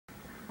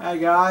Hi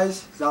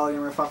guys,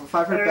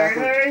 Zolly555 here back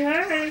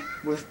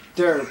with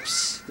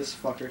Derps, this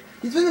fucker.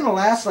 He's been in the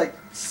last like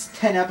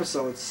 10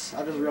 episodes.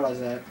 I just realized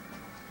that.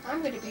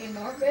 I'm gonna be in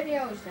more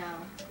videos now.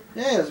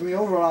 Yeah, it's me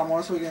over a lot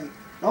more so we can.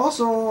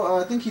 Also,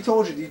 I think he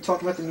told you. Did you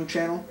talk about the new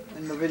channel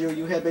in the video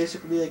you had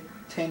basically like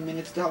 10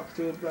 minutes to talk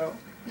to about?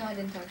 No, I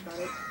didn't talk about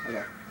it.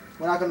 Okay.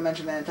 We're not gonna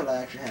mention that until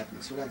that actually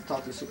happens. We're gonna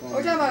talk to the super.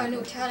 We're talking about a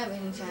new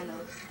television channel.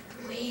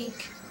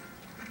 Wink.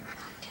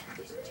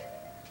 Television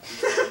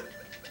channel.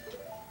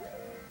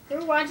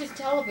 Who watches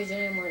television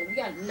anymore? We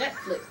got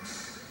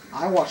Netflix.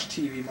 I watch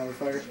TV,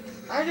 motherfucker.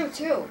 I do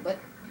too, but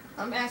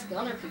I'm asking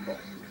other people.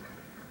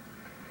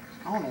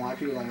 I don't know why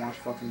people don't watch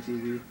fucking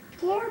TV.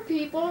 Poor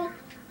people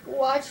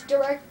watch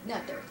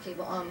not direct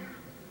cable,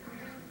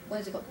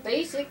 what is it called?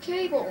 Basic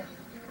cable.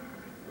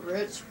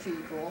 Rich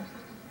people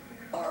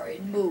are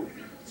in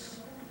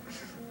movies.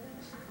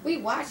 We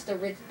watch the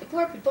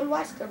poor people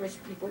watch the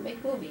rich people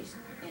make movies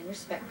and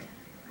respect them.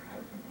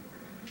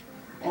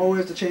 Oh, we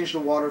have to change the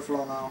water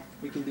flow now.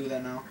 We can do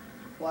that now.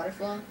 Water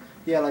flow?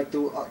 Yeah, like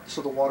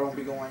so the water won't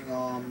be going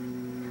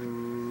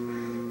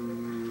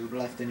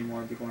left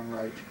anymore. It'll be going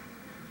right.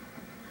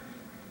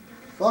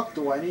 Fuck,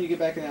 do I need to get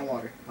back in that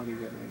water? I'll get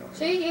back in that water.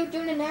 See, you're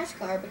doing a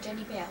NASCAR, but then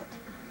you bailed.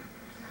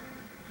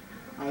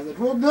 I said,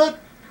 hold that.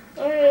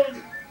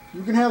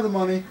 You can have the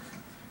money.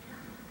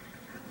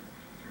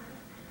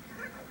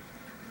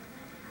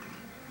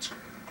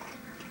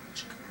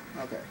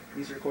 Okay,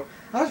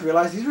 I just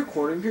realized these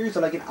recording periods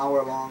are like an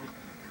hour long.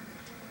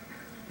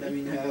 That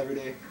means you have every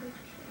day.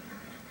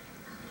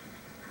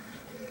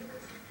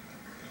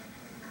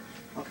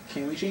 Okay,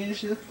 can we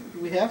change this?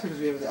 We have to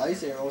because we have the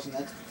ice arrows and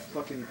that's the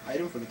fucking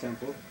item for the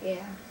temple.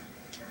 Yeah.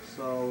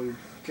 So we've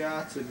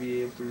got to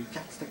be able to. We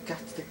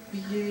got to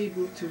be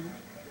able to.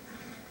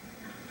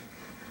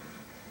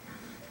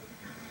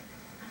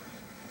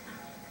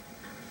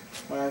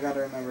 Well, I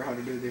gotta remember how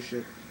to do this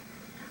shit.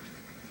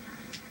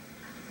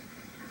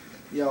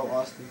 Yo,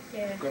 Austin.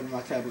 Yeah. Grab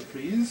my tablet,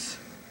 please.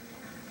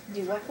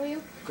 Do what for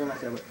you? Grab my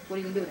tablet. What are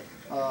you gonna do with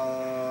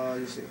it?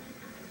 You see.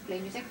 Play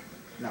music?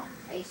 No.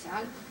 Play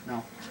song?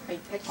 No. Play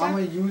pitch I'm song?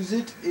 gonna use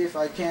it if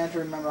I can't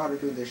remember how to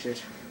do this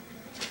shit.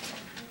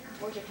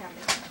 Where's your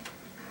tablet?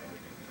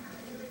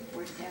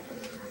 Where's your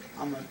tablet?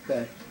 I'm in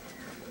bed.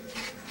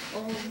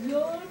 On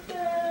your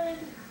bed.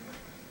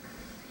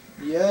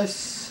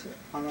 Yes,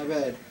 on my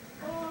bed.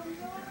 On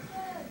your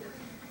bed.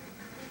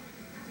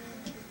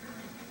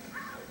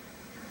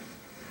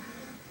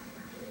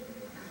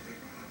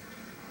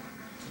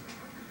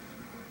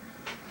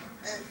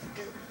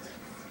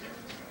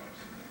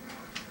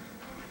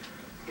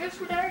 Guess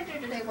what I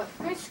did today? What?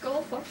 My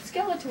skull fucked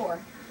Skeletor.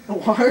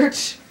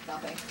 What?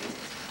 Nothing.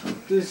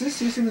 Does this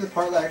seem to be the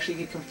part that I actually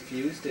get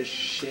confused as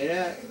shit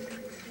at?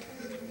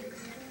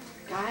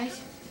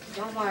 Guys,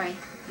 don't worry.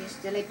 You're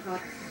still a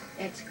part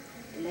at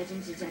the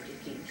Legends of Zelda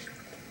games.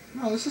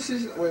 No, this is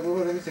season. Wait,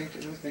 let me think.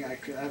 I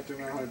have to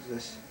remember how to do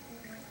this.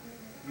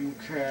 You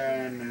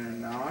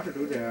can not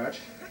do that.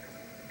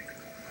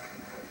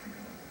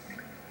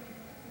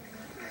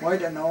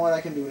 Wait, I know what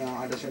I can do now.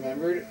 I just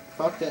remembered.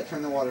 Fuck that.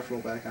 Turn the water flow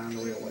back on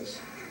the way it was.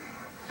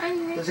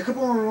 There's a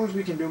couple more rooms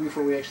we can do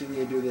before we actually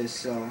need to do this.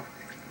 So.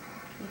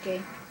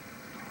 Okay.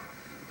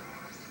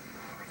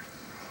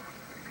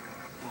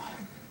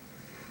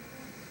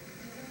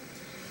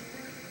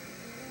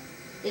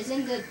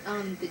 Isn't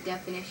the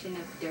definition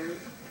of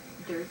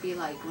derpy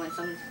like when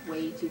someone's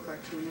way too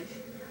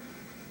cartoonish?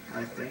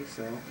 I think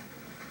so.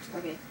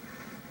 Okay.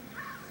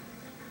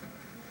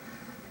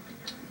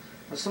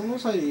 Are some of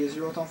those ideas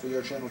you wrote down for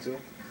your channel too?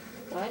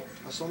 What?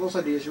 Are some of those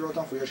ideas you wrote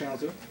down for your channel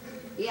too?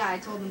 Yeah, I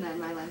told them that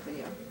in my last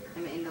video. I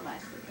mean, in the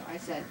last video. I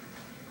said,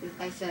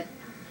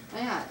 oh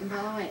yeah, and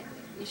by the way,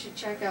 you should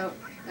check out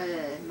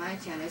my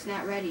channel. It's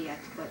not ready yet,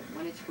 but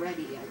when it's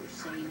ready, I was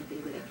saying to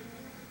be like,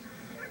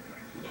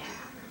 yeah.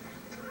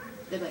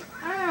 They're like,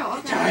 oh,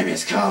 okay. The time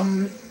has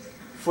come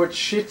for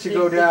shit to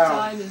go The down.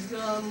 time has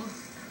come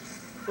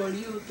for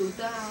you to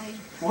die.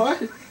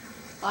 What?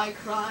 I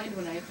cried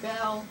when I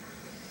fell,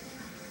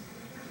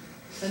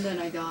 and then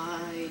I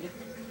died.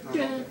 Oh,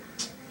 Dun,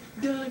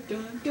 dun,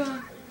 dun,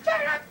 dun.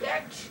 Shut up,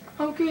 bitch!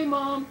 Okay,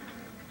 Mom.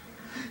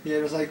 Yeah,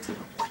 it was like,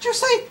 what'd you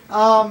say?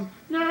 No,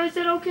 I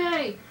said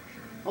okay.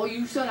 Oh,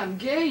 you said I'm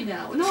gay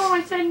now. No,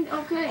 I said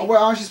okay. Oh,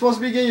 well, aren't you supposed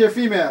to be gay? You're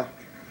female.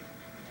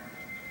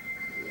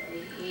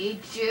 I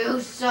hate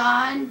you,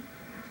 son.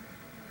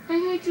 I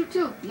hate you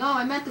too. No,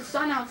 I meant the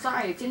sun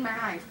outside. It's in my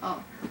eyes.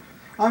 Oh.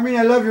 I mean,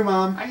 I love you,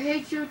 Mom. I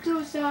hate you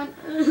too, son.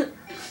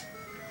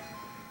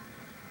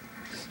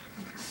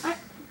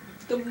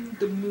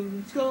 The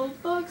moon's gold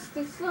bugs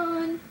the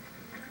sun.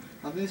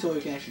 I think so.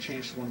 We can actually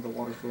change one of the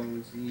water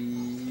flows.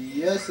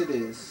 Yes, it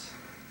is.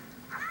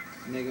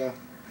 Nigga,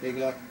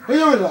 nigga,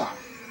 nigga.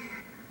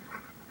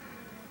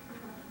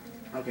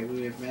 Okay,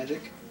 we have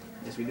magic.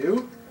 Yes, we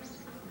do.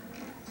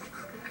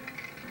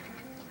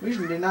 We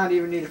did not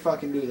even need to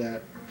fucking do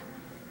that.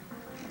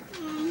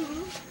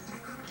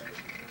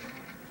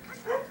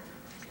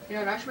 You know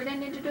what else we didn't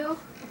need to do?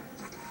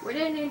 We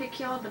didn't need to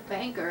kill the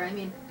banker. I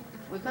mean,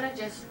 We could have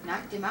just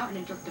knocked him out and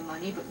then took the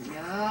money, but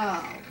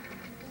no.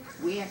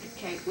 We had to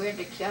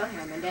kill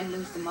him and then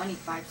lose the money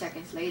 5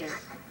 seconds later.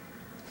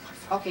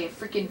 Okay, a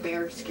freaking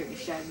bear scared the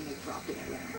shit out of me and dropped it around.